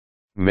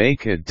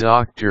Make a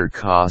doctor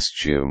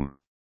costume.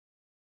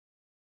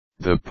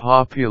 The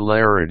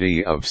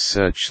popularity of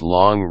such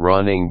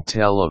long-running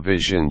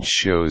television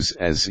shows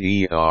as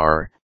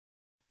ER,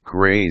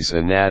 Grey's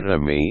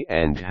Anatomy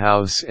and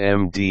House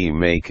MD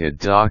make a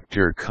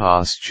doctor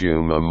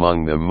costume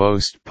among the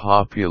most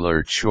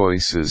popular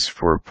choices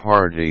for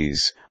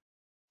parties,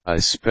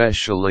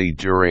 especially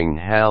during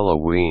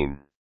Halloween.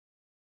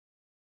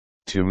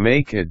 To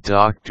make a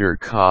doctor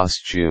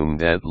costume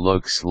that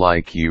looks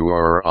like you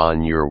are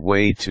on your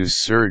way to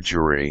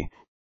surgery,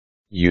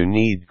 you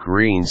need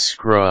green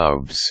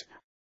scrubs,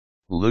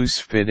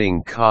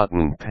 loose-fitting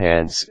cotton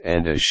pants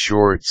and a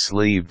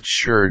short-sleeved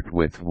shirt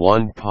with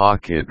one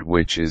pocket,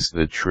 which is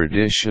the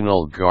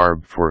traditional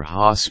garb for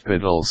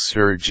hospital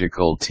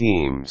surgical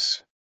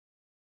teams.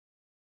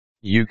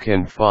 You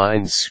can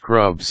find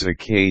scrubs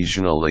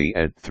occasionally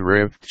at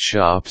thrift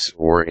shops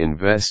or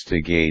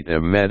investigate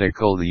a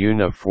medical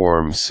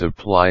uniform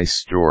supply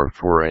store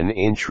for an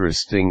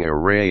interesting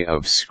array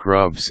of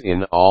scrubs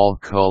in all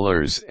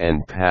colors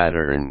and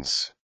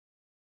patterns.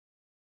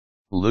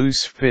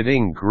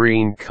 Loose-fitting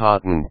green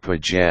cotton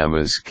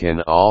pajamas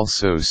can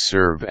also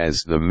serve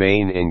as the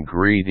main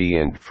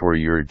ingredient for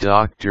your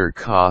doctor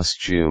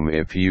costume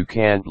if you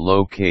can't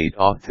locate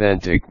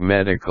authentic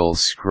medical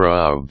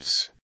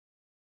scrubs.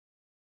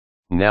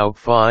 Now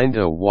find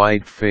a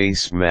white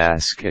face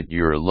mask at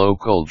your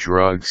local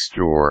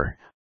drugstore,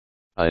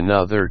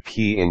 another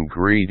key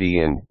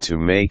ingredient to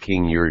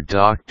making your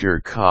doctor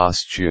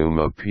costume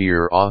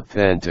appear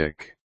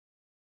authentic.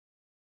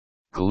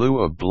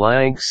 Glue a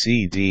blank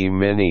CD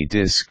mini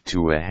disc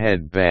to a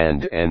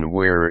headband and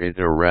wear it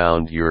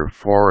around your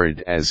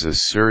forehead as a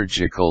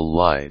surgical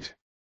light.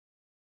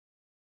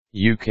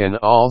 You can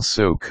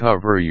also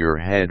cover your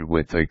head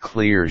with a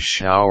clear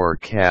shower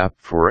cap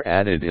for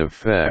added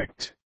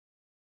effect.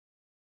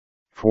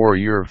 For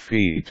your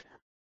feet,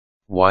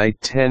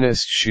 white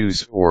tennis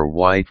shoes or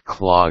white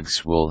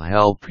clogs will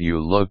help you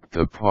look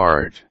the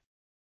part.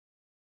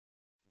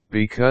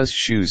 Because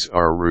shoes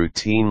are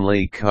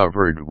routinely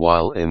covered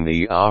while in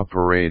the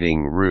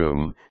operating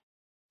room,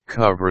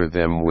 cover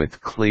them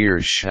with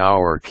clear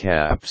shower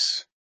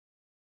caps.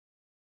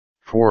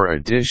 For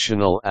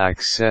additional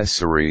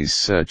accessories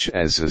such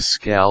as a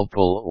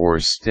scalpel or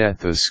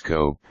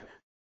stethoscope,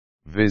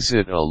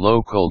 visit a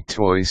local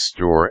toy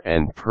store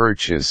and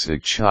purchase a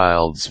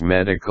child's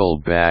medical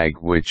bag,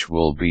 which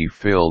will be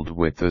filled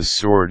with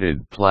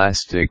assorted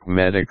plastic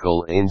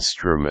medical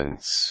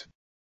instruments.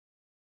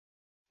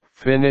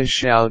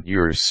 Finish out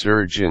your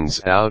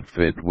surgeon's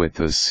outfit with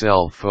a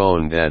cell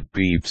phone that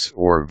beeps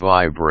or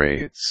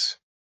vibrates.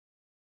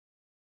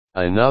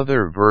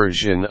 Another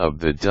version of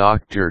the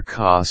doctor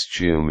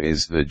costume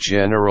is the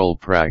general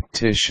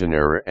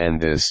practitioner, and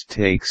this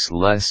takes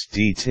less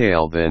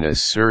detail than a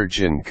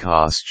surgeon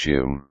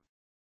costume.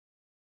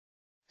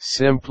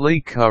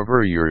 Simply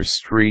cover your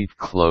street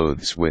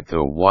clothes with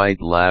a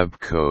white lab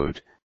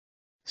coat,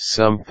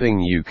 something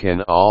you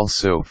can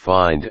also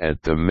find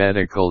at the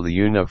medical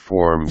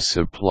uniform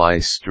supply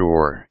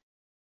store.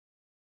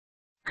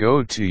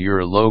 Go to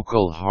your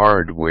local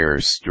hardware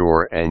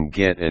store and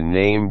get a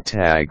name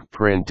tag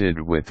printed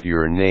with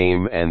your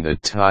name and the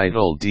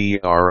title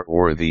Dr.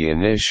 or the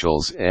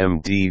initials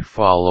MD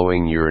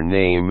following your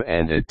name,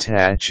 and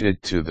attach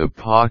it to the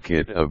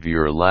pocket of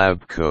your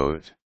lab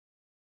coat.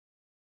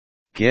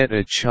 Get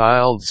a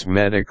child's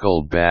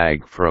medical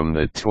bag from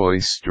the toy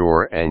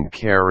store and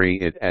carry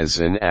it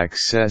as an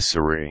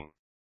accessory.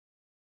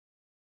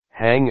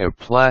 Hang a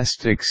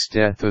plastic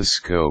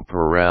stethoscope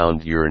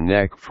around your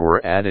neck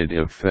for added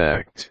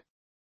effect.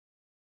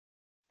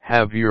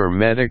 Have your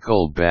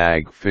medical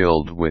bag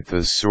filled with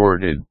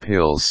assorted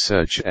pills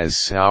such as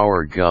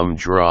sour gum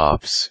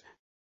drops,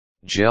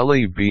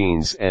 jelly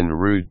beans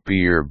and root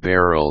beer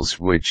barrels,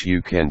 which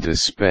you can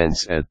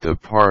dispense at the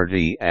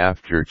party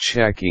after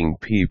checking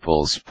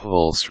people's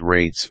pulse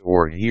rates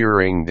or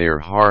hearing their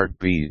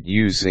heartbeat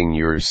using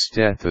your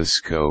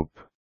stethoscope.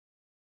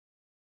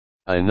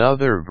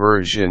 Another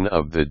version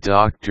of the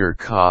doctor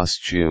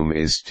costume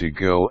is to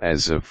go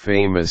as a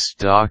famous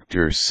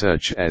doctor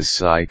such as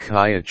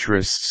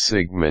psychiatrist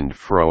Sigmund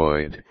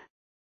Freud,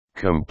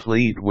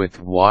 complete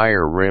with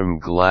wire rim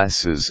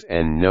glasses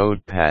and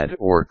notepad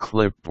or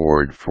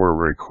clipboard for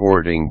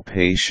recording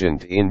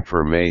patient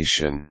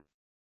information.